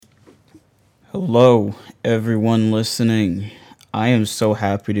Hello, everyone listening. I am so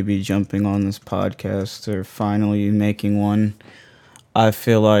happy to be jumping on this podcast or finally making one. I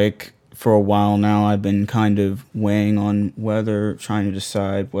feel like for a while now I've been kind of weighing on trying to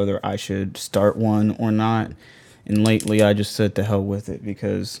decide whether I should start one or not. And lately I just said to hell with it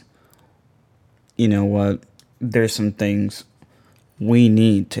because you know what? There's some things we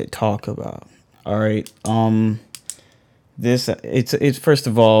need to talk about. All right. It's first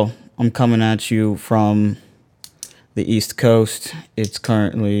of all, I'm coming at you from the East Coast. It's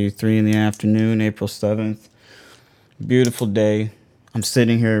currently 3 in the afternoon, April 7th. Beautiful day. I'm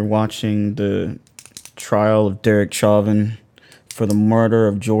sitting here watching the trial of Derek Chauvin for the murder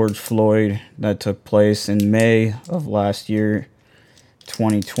of George Floyd that took place in May of last year,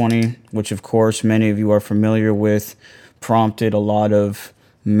 2020, which of course many of you are familiar with, prompted a lot of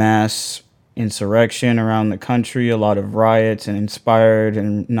mass insurrection around the country, a lot of riots, and inspired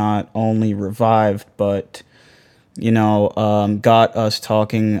and not only revived, but got us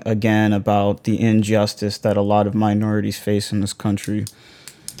talking again about the injustice that a lot of minorities face in this country.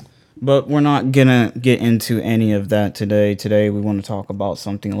 But we're not gonna get into any of that today. Today, we want to talk about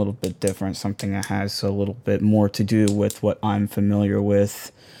something a little bit different, something that has a little bit more to do with what I'm familiar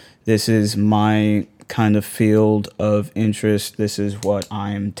with. This is my kind of field of interest. This is what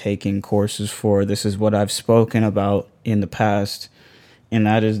I'm taking courses for. This is what I've spoken about in the past. And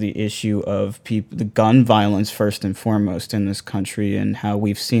that is the issue of the gun violence first and foremost in this country, and how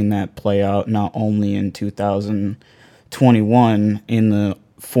we've seen that play out not only in 2021 in the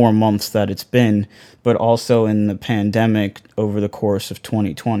 4 months that it's been, but also in the pandemic over the course of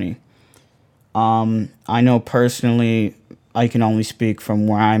 2020. I know personally, I can only speak from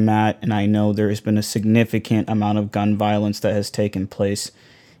where I'm at, and I know there has been a significant amount of gun violence that has taken place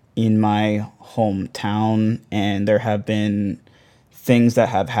in my hometown, and there have been things that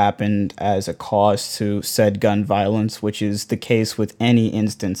have happened as a cause to said gun violence, which is the case with any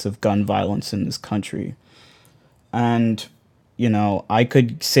instance of gun violence in this country. And, I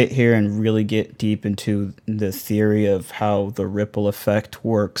could sit here and really get deep into the theory of how the ripple effect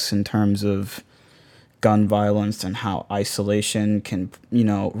works in terms of gun violence and how isolation can,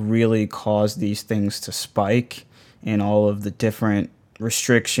 really cause these things to spike, and all of the different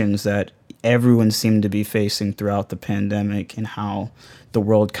restrictions that everyone seemed to be facing throughout the pandemic, and how the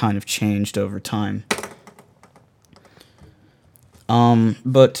world kind of changed over time.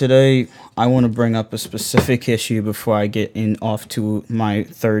 But today I want to bring up a specific issue before I get in off to my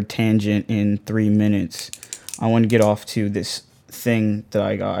third tangent in 3 minutes. I want to get off to this thing that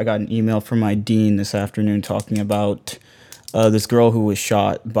I got. I got an email from my dean this afternoon talking about this girl who was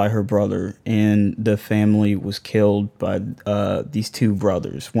shot by her brother, and the family was killed by these two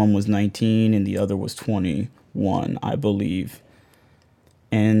brothers. One was 19 and the other was 21, I believe.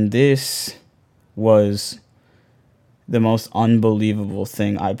 And this was the most unbelievable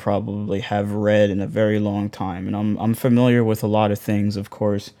thing I probably have read in a very long time. And I'm familiar with a lot of things, of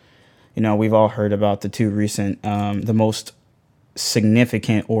course. We've all heard about the two recent, the most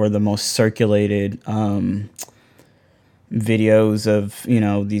significant or the most circulated videos of,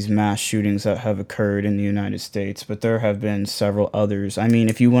 these mass shootings that have occurred in the United States, but there have been several others. I mean,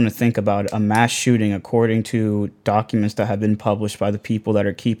 if you want to think about it, a mass shooting, according to documents that have been published by the people that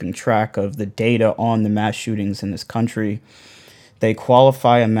are keeping track of the data on the mass shootings in this country, they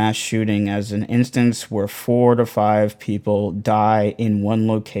qualify a mass shooting as an instance where 4 to 5 people die in one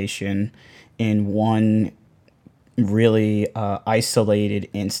location in one really isolated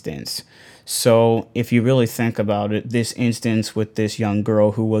instance. So if you really think about it, this instance with this young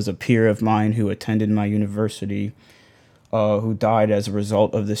girl who was a peer of mine who attended my university, who died as a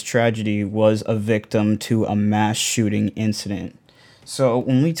result of this tragedy, was a victim to a mass shooting incident. So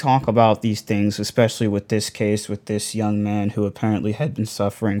when we talk about these things, especially with this case, with this young man who apparently had been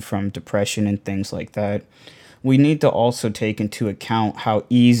suffering from depression and things like that, we need to also take into account how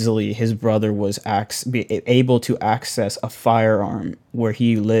easily his brother was able to access a firearm where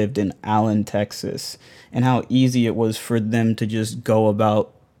he lived in Allen, Texas, and how easy it was for them to just go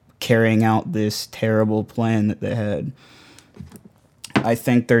about carrying out this terrible plan that they had. I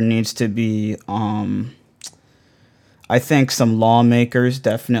think there needs to be, I think some lawmakers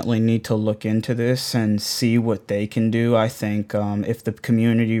definitely need to look into this and see what they can do. I think if the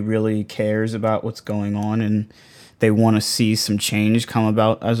community really cares about what's going on and they want to see some change come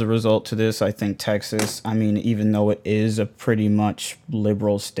about as a result to this, I think Texas, I mean, even though it is a pretty much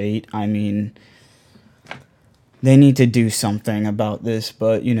liberal state, I mean, they need to do something about this.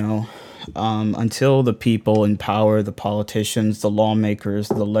 But, until the people in power, the politicians, the lawmakers,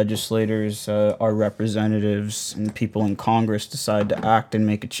 the legislators, our representatives, and people in Congress decide to act and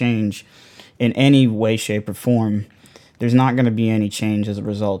make a change, in any way, shape, or form, there's not going to be any change as a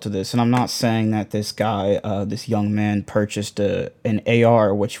result of this. And I'm not saying that this guy, this young man, purchased an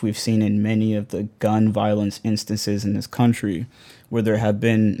AR, which we've seen in many of the gun violence instances in this country, where there have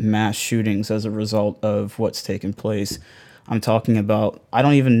been mass shootings as a result of what's taken place. I'm talking about, I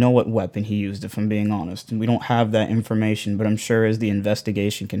don't even know what weapon he used, if I'm being honest. And we don't have that information, but I'm sure as the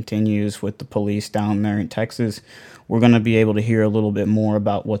investigation continues with the police down there in Texas, we're going to be able to hear a little bit more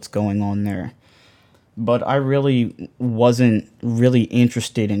about what's going on there. But I really wasn't really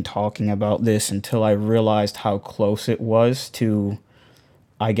interested in talking about this until I realized how close it was to,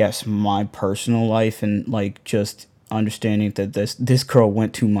 I guess, my personal life, and like just understanding that this girl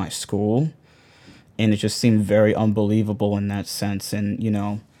went to my school, and it just seemed very unbelievable in that sense. And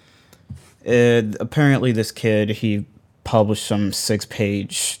apparently this kid, he published some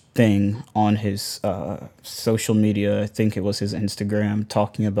 6-page thing on his social media. I think it was his Instagram,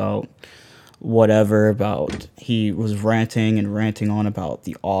 talking about whatever, about he was ranting on about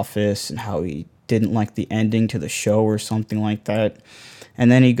The Office and how he didn't like the ending to the show or something like that.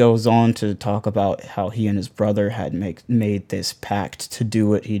 And then he goes on to talk about how he and his brother had made this pact to do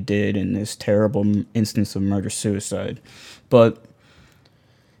what he did in this terrible instance of murder-suicide. But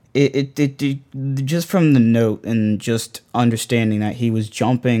it just from the note and just understanding that he was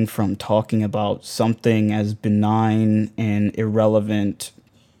jumping from talking about something as benign and irrelevant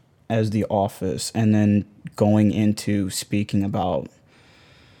as The Office, and then going into speaking about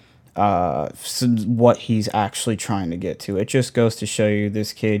what he's actually trying to get to. It just goes to show you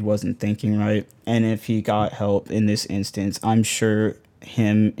this kid wasn't thinking right. And if he got help in this instance, I'm sure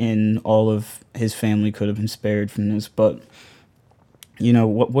him and all of his family could have been spared from this. But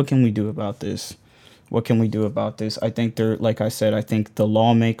what can we do about this? What can we do about this? I think like I said, I think the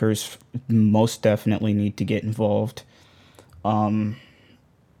lawmakers most definitely need to get involved. There's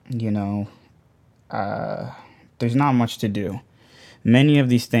not much to do. Many of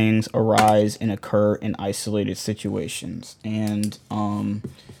these things arise and occur in isolated situations, and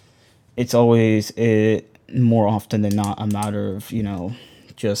it's always, more often than not, a matter of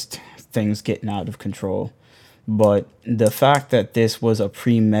just things getting out of control. But the fact that this was a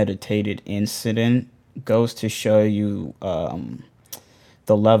premeditated incident goes to show you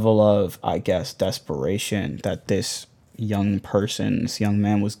the level of, I guess, desperation that this young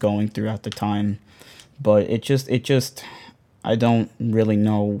man was going through at the time. But it just I don't really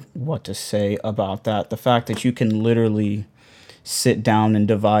know what to say about that. The fact that you can literally sit down and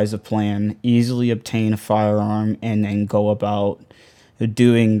devise a plan, easily obtain a firearm, and then go about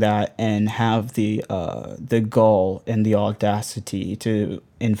doing that, and have the gall and the audacity to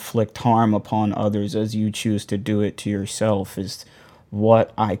inflict harm upon others as you choose to do it to yourself, is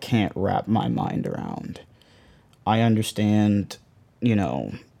what I can't wrap my mind around. I understand,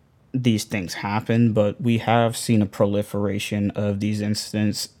 these things happen, but we have seen a proliferation of these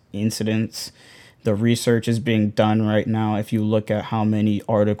incidents. The research is being done right now. If you look at how many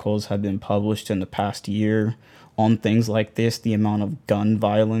articles have been published in the past year on things like this, the amount of gun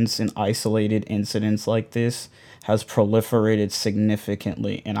violence and isolated incidents like this has proliferated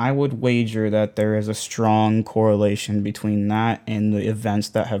significantly. And I would wager that there is a strong correlation between that and the events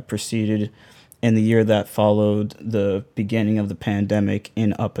that have preceded in the year that followed the beginning of the pandemic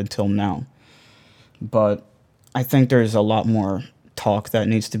and up until now. But I think there's a lot more talk that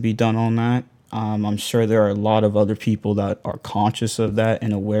needs to be done on that. I'm sure there are a lot of other people that are conscious of that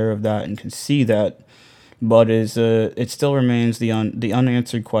and aware of that and can see that. But it still remains, the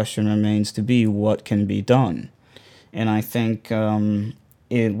unanswered question remains to be, what can be done? And I think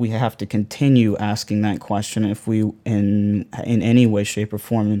we have to continue asking that question if we, in any way, shape, or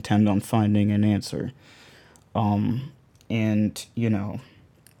form, intend on finding an answer. And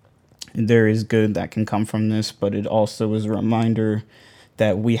there is good that can come from this, but it also is a reminder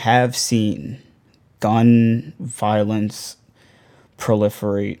that we have seen gun violence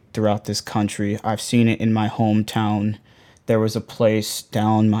proliferate throughout this country. I've seen it in my hometown. There was a place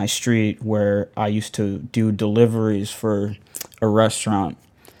down my street where I used to do deliveries for a restaurant.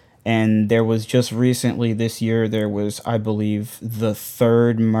 And there was just recently this year, there was, I believe, the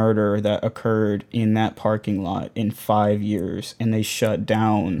third murder that occurred in that parking lot in 5 years. And they shut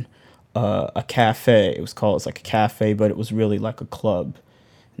down a cafe. It's like a cafe, but it was really like a club.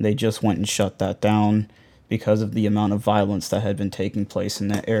 And they just went and shut that down because of the amount of violence that had been taking place in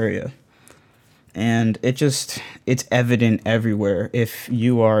that area. And it's evident everywhere. If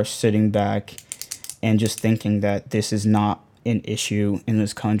you are sitting back and just thinking that this is not an issue in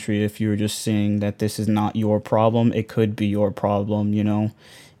this country, if you're just seeing that this is not your problem, it could be your problem,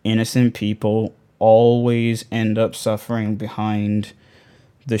 Innocent people always end up suffering behind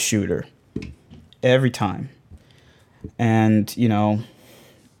the shooter. every time. And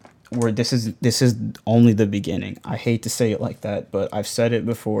where this is only the beginning. I hate to say it like that, but I've said it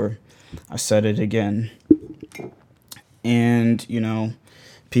before. I said it again. And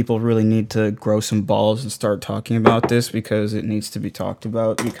people really need to grow some balls and start talking about this, because it needs to be talked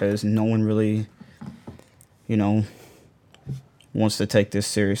about, because no one really you know wants to take this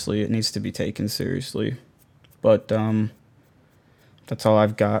seriously. It needs to be taken seriously. But that's all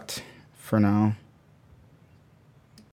I've got for now.